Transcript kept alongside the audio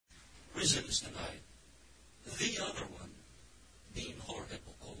Rizalist and I. The other one, being Jorge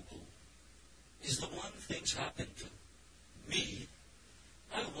Bocobo, is the one things happen to. Me,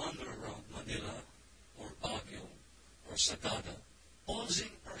 I wander around Manila, or Baguio, or Sagada, pausing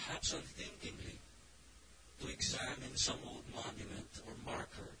perhaps unthinkingly to examine some old monument or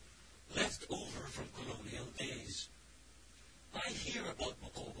marker left over from colonial days. I hear about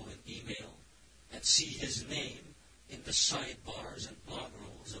Bocobo in email and see his name in the sidebars and blog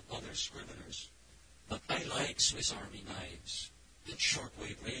rolls of other scriveners. But I like Swiss Army knives and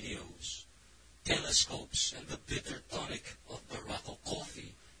shortwave radios, telescopes, and the bitter tonic of Barako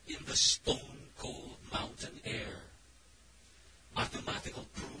coffee in the stone-cold mountain air. Mathematical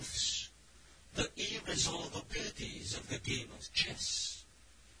proofs, the irresolvabilities of the game of chess,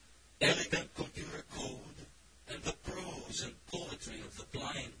 elegant computer code, and the prose and poetry of the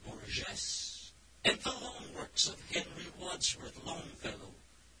blind Borges, and the long works of Henry Wadsworth Longfellow,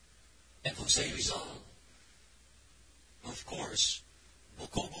 and Jose Rizal. Of course,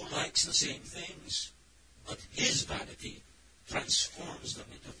 Bocobo likes the same things, but his vanity transforms them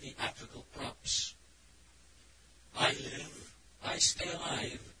into theatrical props. I live, I stay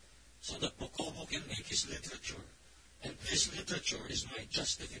alive, so that Bocobo can make his literature, and this literature is my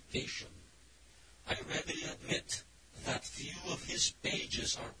justification. I readily admit that few of his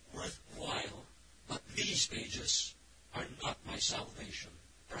pages are worthwhile, but these pages are not my salvation.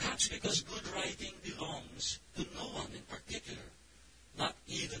 Perhaps because good writing belongs to no one in particular, not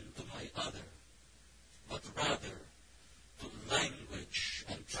even to my other, but rather to language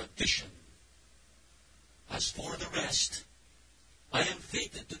and tradition. As for the rest, I am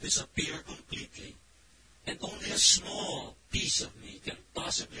fated to disappear completely, and only a small piece of me can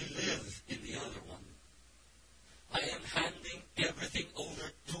possibly live in the other one. I am handing everything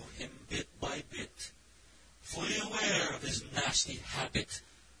over to him bit by bit, fully aware of his nasty habit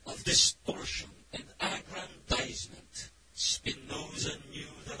of distortion and aggrandizement. Spinoza knew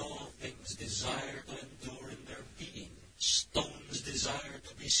that all things desire to endure in their being. Stones desire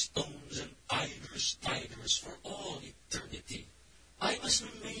to be stones, and tigers for all eternity. I must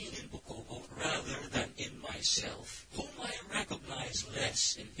remain in Bocobo rather than in myself, whom I recognize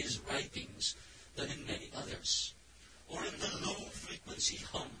less in his writings than in many others, or in the low-frequency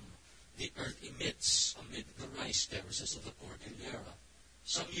hum the earth emits amid the rice terraces of the Cordillera.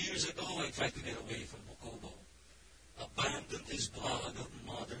 Some years ago, I tried to get away from Bocobo, abandoned his blog of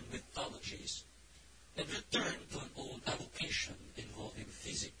modern mythologies, and returned to an old avocation involving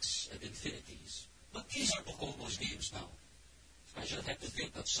physics and infinities. But these are Bocobo's games now. I shall have to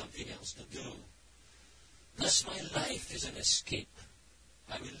think of something else to do. Thus my life is an escape.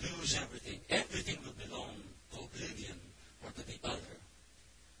 I will lose everything. Everything will belong to oblivion or to the other.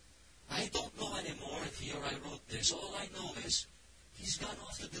 I don't know anymore if he or I wrote this. All I know is he's gone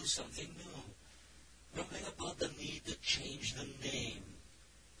off to do something new, grumbling about the need to